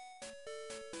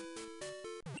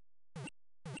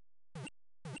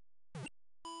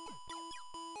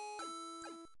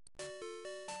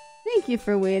 Thank you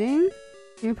for waiting.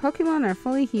 Your Pokemon are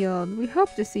fully healed. We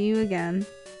hope to see you again.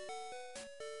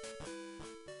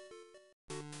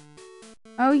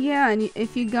 Oh yeah, and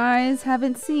if you guys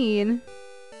haven't seen,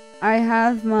 I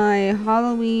have my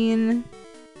Halloween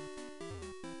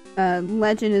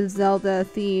Legend of Zelda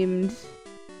themed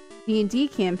D&D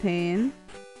campaign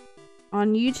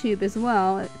on YouTube as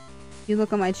well. If you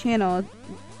look on my channel, it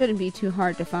shouldn't be too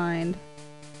hard to find.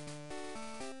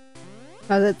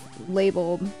 Because it's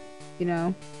labeled, you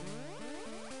know.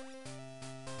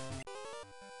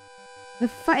 The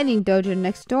fighting dojo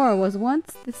next door was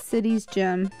once the city's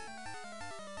gym.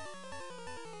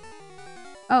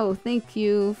 Oh, thank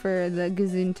you for the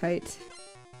Gesundheit.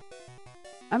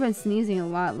 I've been sneezing a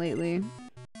lot lately.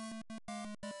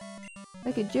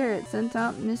 Like a Jarrett sent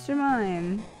out Mr.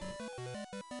 Mime.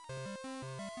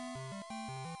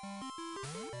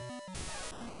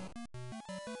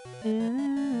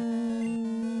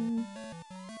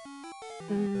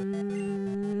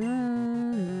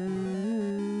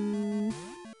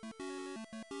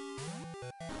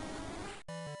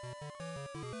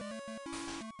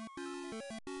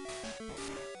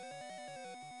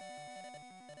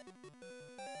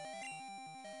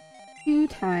 Few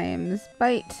times.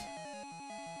 Bite.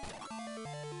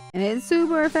 And it's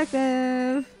super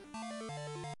effective!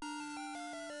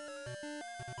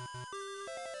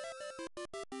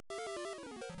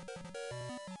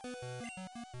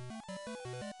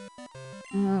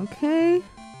 Okay.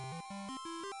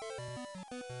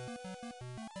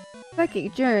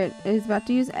 Psychic Jared is about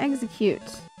to use execute.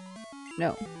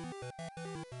 No.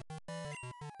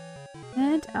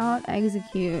 Send out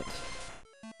execute.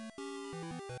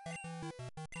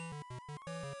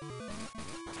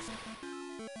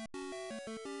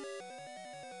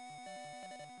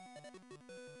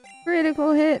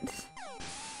 Critical hit.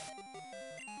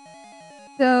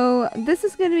 So this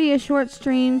is going to be a short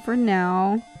stream for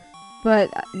now,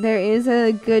 but there is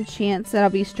a good chance that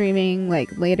I'll be streaming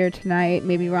like later tonight,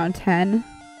 maybe around 10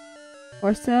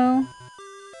 or so.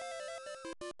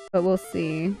 But we'll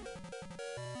see.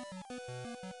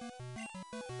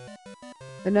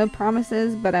 So no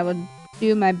promises, but I will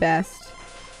do my best.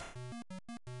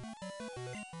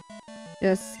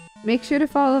 Just make sure to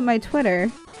follow my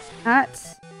Twitter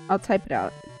at, I'll type it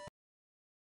out,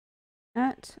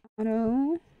 at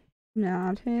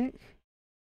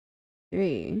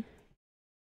Automatic3.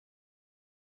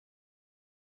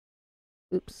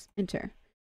 Oops, enter.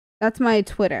 That's my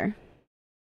Twitter.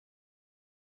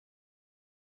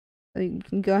 So you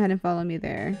can go ahead and follow me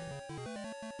there.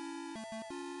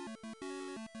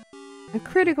 A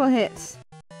critical hit.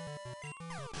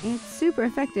 It's super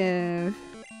effective.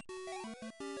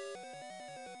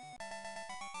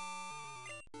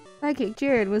 Psychic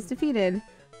Jared was defeated.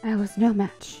 I was no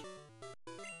match.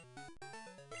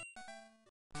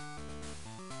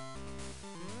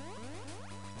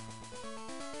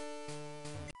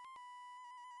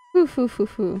 Foo foo foo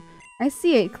foo. I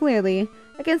see it clearly.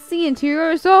 I can see into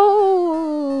your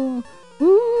soul.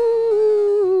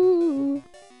 Ooh.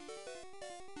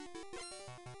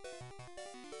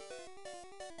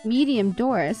 Medium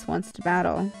Doris wants to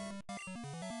battle.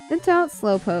 Sent out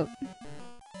Slowpoke.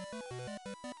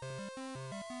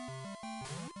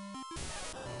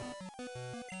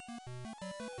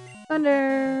 Thunder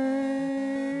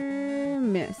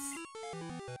miss.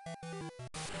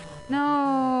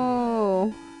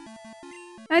 No.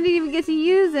 I didn't even get to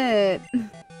use it.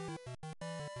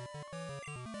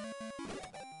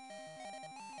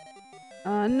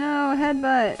 Oh no,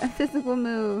 headbutt, a physical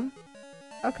move.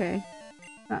 Okay,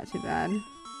 not too bad.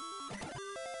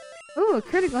 Ooh, a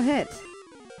critical hit.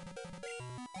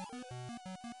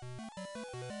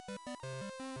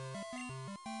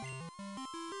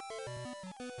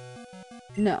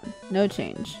 No, no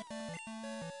change.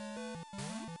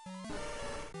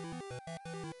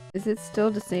 Is it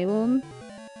still disabled?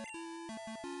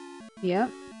 Yep.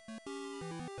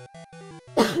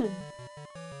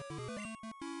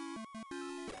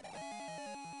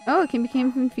 Oh, it can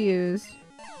become confused.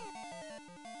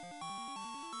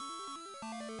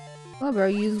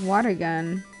 Slowbro, use water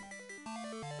gun.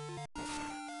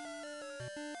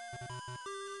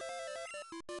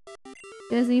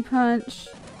 Dizzy punch.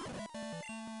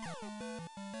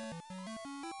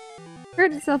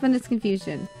 Hurt itself in its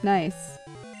confusion. Nice.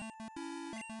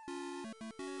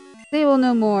 They will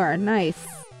know more. Nice.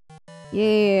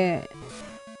 Yeah.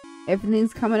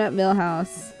 Everything's coming up,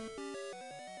 Millhouse.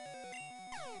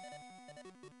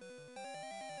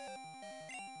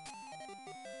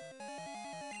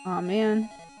 Aw, man.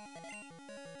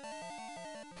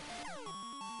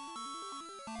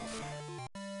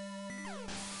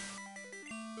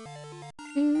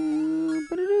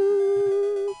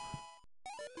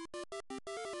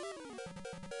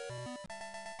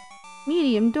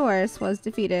 Medium Doris was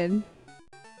defeated.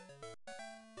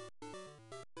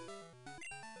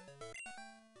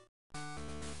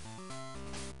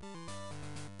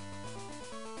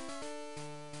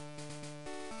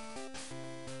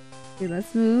 Okay,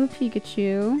 let's move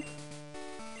Pikachu.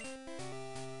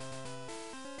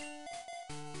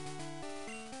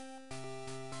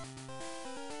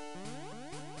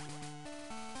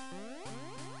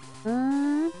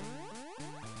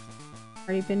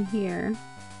 Already been here.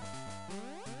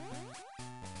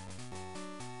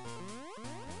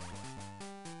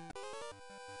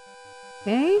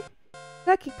 Okay.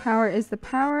 Psychic power is the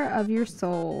power of your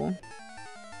soul.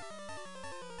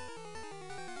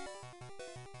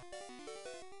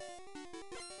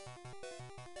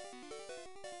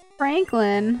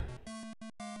 Franklin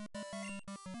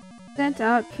sent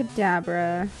out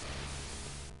Kadabra.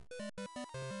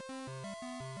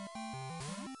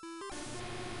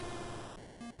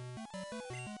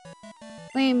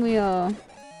 Flame Wheel.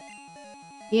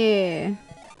 Yeah.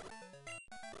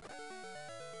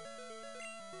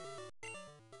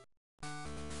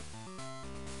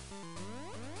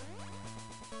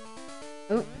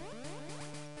 Oh.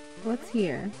 What's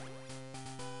here?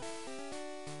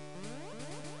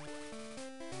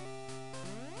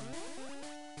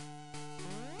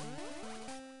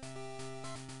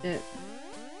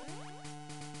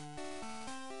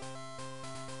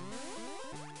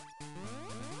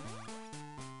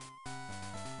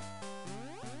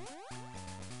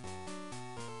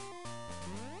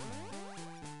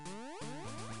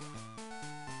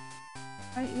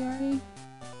 fight you already?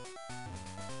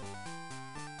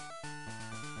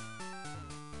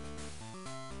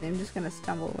 I'm just gonna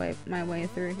stumble my way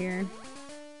through here.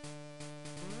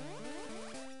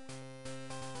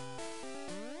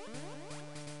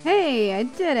 Hey, I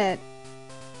did it!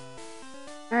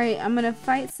 Alright, I'm gonna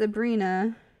fight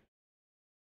Sabrina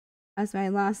as my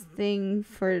last thing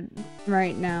for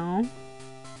right now.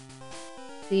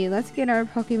 See, let's get our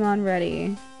Pokemon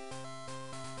ready.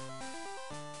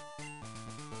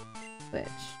 Switch.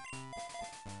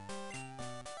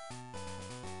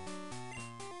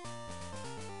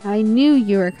 I knew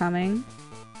you were coming.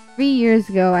 3 years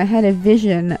ago, I had a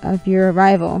vision of your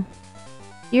arrival.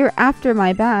 You're after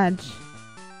my badge.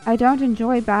 I don't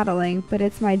enjoy battling, but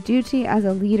it's my duty as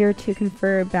a leader to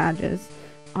confer badges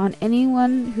on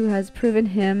anyone who has proven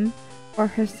him or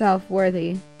herself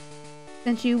worthy.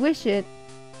 Since you wish it,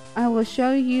 I will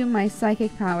show you my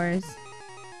psychic powers.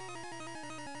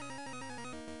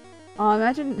 Oh,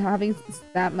 imagine having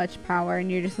that much power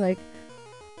and you're just like,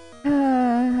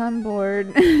 I'm bored.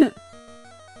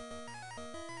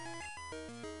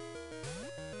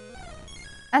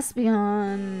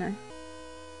 Espeon.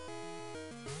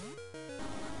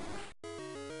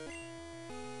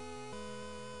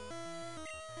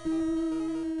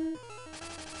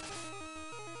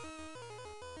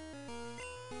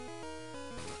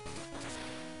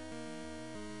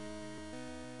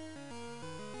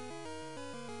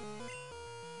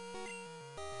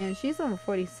 And she's level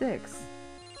 46.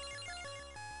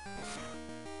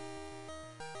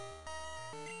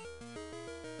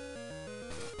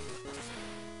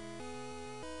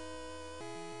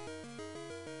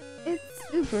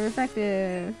 It's super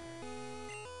effective.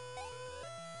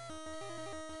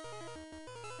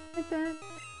 Like that.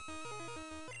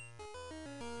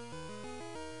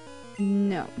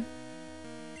 No.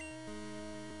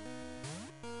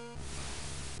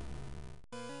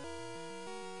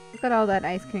 Look at all that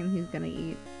ice cream he's gonna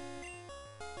eat.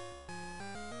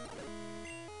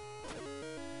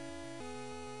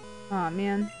 Aw,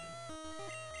 man.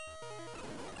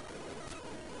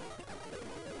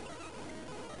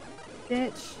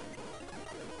 Bitch.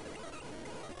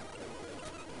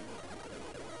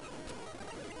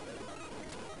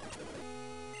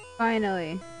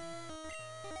 Finally.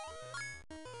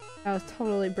 That was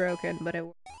totally broken, but it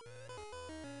worked.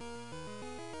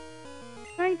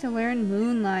 Trying to learn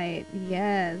Moonlight.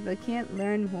 Yes, but can't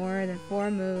learn more than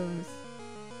 4 moves.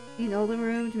 Need older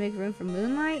room to make room for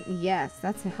Moonlight? Yes,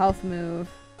 that's a health move.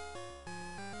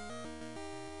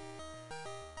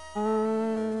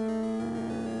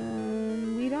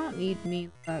 We don't need me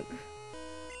luck.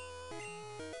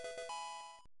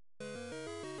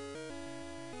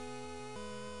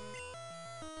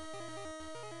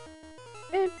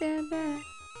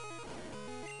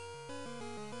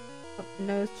 Oh,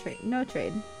 no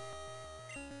trade.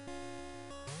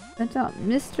 Sent out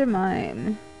Mr.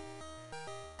 Mime.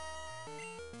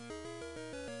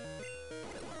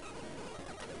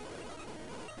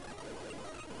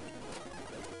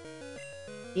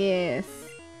 Yes.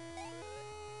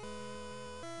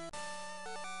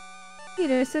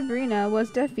 Leader Sabrina was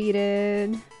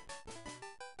defeated.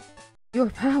 Your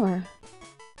power.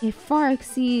 It far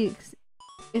exceeds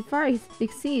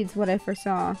what I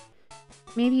foresaw.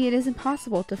 Maybe it isn't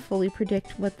possible to fully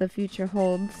predict what the future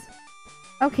holds.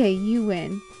 Okay, you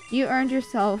win. You earned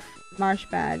yourself Marsh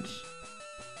Badge.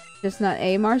 Just not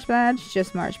a Marsh Badge,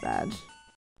 just Marsh Badge.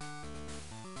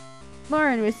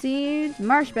 Lauren received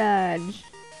Marsh Badge.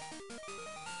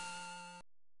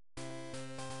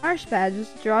 Marsh Badge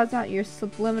draws out your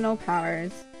subliminal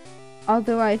powers.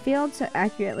 Although I failed to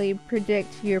accurately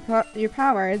predict your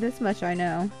power, this much I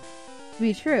know to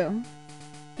be true.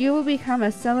 You will become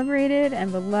a celebrated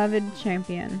and beloved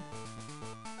champion.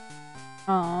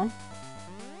 Aw.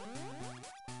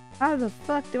 How the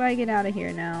fuck do I get out of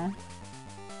here now?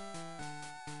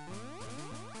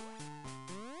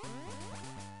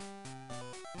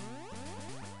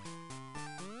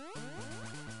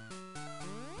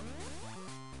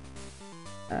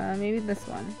 Maybe this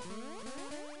one.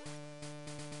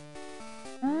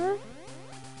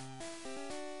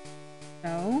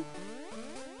 No.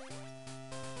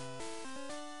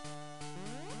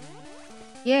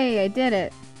 Yay, I did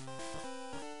it.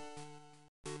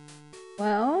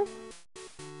 Well.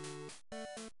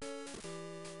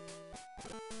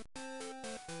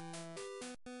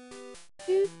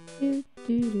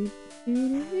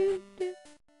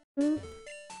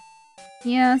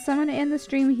 Yeah, so I'm gonna end the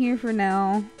stream here for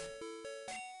now.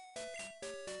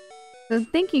 So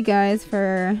thank you guys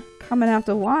for coming out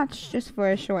to watch just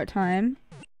for a short time.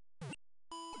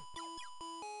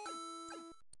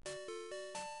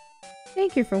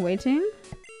 Thank you for waiting.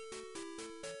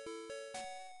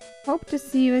 Hope to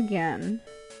see you again.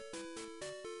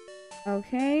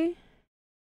 Okay.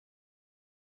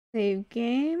 Save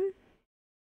game.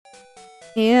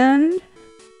 And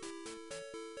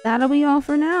that'll be all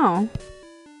for now.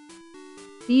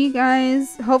 See you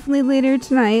guys hopefully later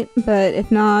tonight, but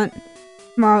if not,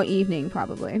 tomorrow evening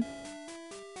probably.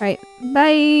 Alright,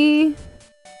 bye!